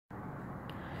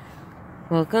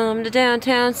Welcome to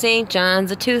downtown St.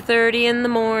 John's at 2:30 in the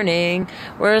morning.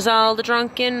 Where's all the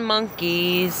drunken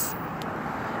monkeys?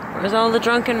 Where's all the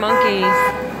drunken monkeys?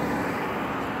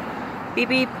 Beep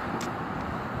beep.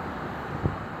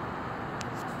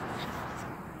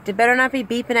 They better not be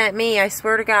beeping at me, I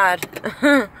swear to God.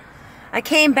 I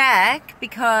came back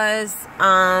because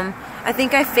I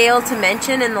think I failed to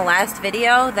mention in the last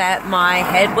video that my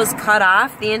head was cut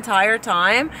off the entire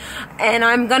time, and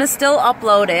I'm gonna still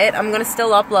upload it.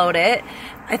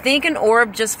 I think an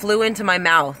orb just flew into my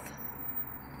mouth.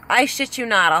 I shit you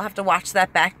not, I'll have to watch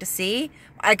that back to see.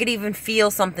 I could even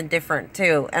feel something different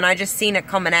too, and I just seen it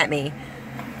coming at me.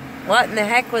 What in the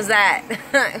heck was that?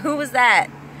 Who was that?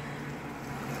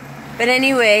 But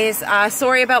anyways,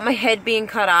 sorry about my head being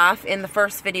cut off in the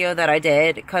first video that I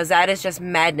did, because that is just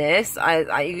madness. You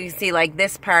can see like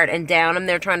this part and down. I'm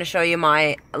there trying to show you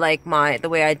the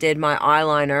way I did my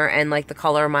eyeliner and like the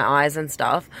color of my eyes and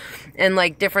stuff, and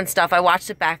like different stuff. I watched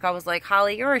it back. I was like,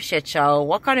 Holly, you're a shit show.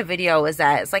 What kind of video is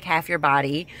that? It's like half your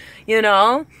body, you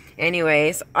know?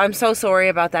 Anyways, I'm so sorry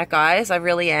about that, guys. I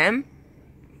really am.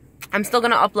 I'm still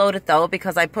going to upload it though,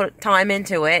 because I put time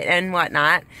into it and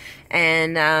whatnot.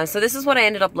 And so this is what I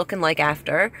ended up looking like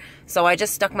after. So I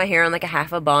just stuck my hair in like a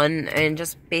half a bun and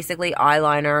just basically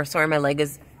eyeliner. Sorry, my leg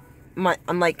is,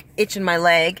 I'm like itching my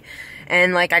leg.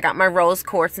 And like I got my rose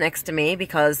quartz next to me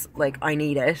because like I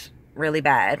need it really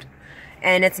bad.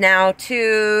 And it's now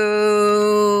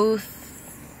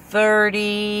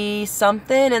 2:30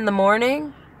 something in the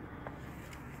morning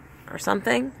or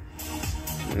something.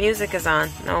 Music is on.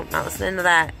 Nope, not listening to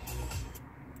that.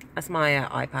 That's my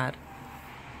iPad.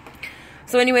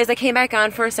 So anyways, I came back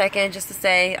on for a second just to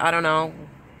say, I don't know,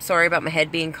 sorry about my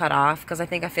head being cut off, because I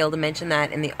think I failed to mention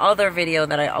that in the other video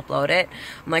that I uploaded.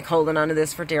 I'm like holding on to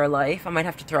this for dear life. I might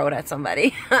have to throw it at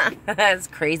somebody. That's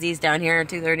crazies down here at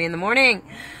 2:30 in the morning.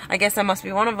 I guess I must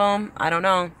be one of them. I don't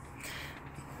know.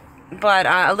 But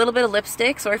a little bit of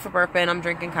lipstick. Sorry for burping. I'm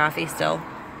drinking coffee still.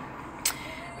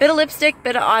 Bit of lipstick,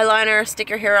 bit of eyeliner, stick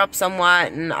your hair up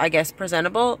somewhat, and I guess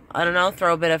presentable. I don't know,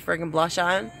 throw a bit of friggin' blush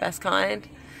on, best kind.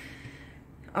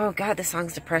 Oh God, this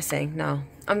song's depressing. No,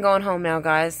 I'm going home now,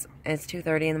 guys. It's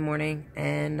 2:30 in the morning,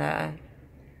 and I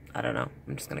don't know.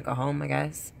 I'm just gonna go home, I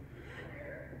guess.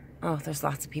 Oh, there's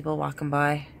lots of people walking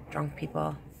by, drunk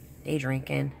people, day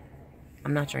drinking.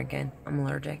 I'm not drinking, I'm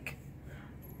allergic.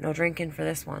 No drinking for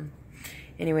this one.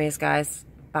 Anyways, guys,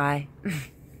 bye.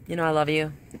 You know I love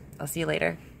you. I'll see you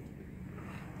later.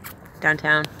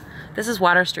 Downtown. This is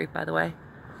Water Street, by the way.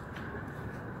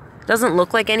 Doesn't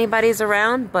look like anybody's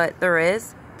around, but there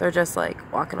is. They're just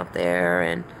like walking up there,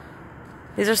 and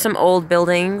these are some old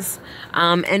buildings.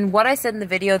 And what I said in the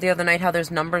video the other night, how there's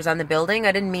numbers on the building,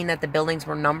 I didn't mean that the buildings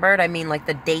were numbered. I mean like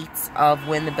the dates of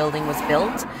when the building was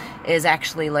built is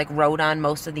actually like wrote on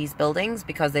most of these buildings,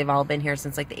 because they've all been here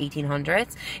since like the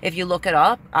 1800s. If you look it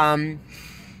up,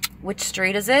 which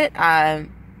street is it?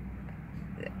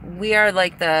 We are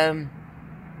like the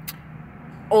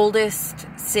oldest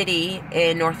city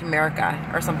in North America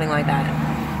or something like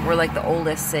that. We're like the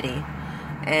oldest city.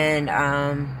 And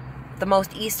the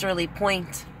most easterly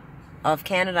point of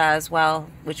Canada as well,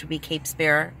 which would be Cape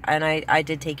Spear. And I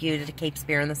did take you to Cape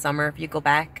Spear in the summer. If you go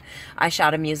back, I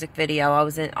shot a music video.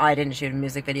 I didn't shoot a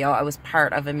music video. I was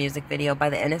part of a music video by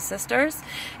the Ennis sisters,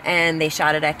 and they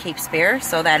shot it at Cape Spear.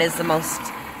 So that is the most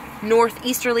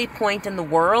northeasterly point in the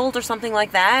world, or something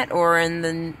like that, or in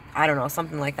the, I don't know,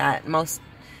 something like that. The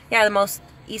most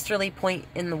easterly point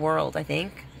in the world, I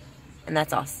think, and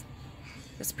that's us.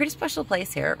 It's a pretty special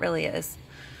place here, it really is.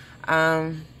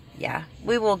 Yeah,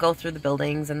 we will go through the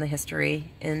buildings and the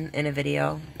history in a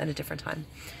video at a different time.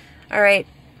 All right,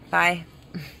 bye.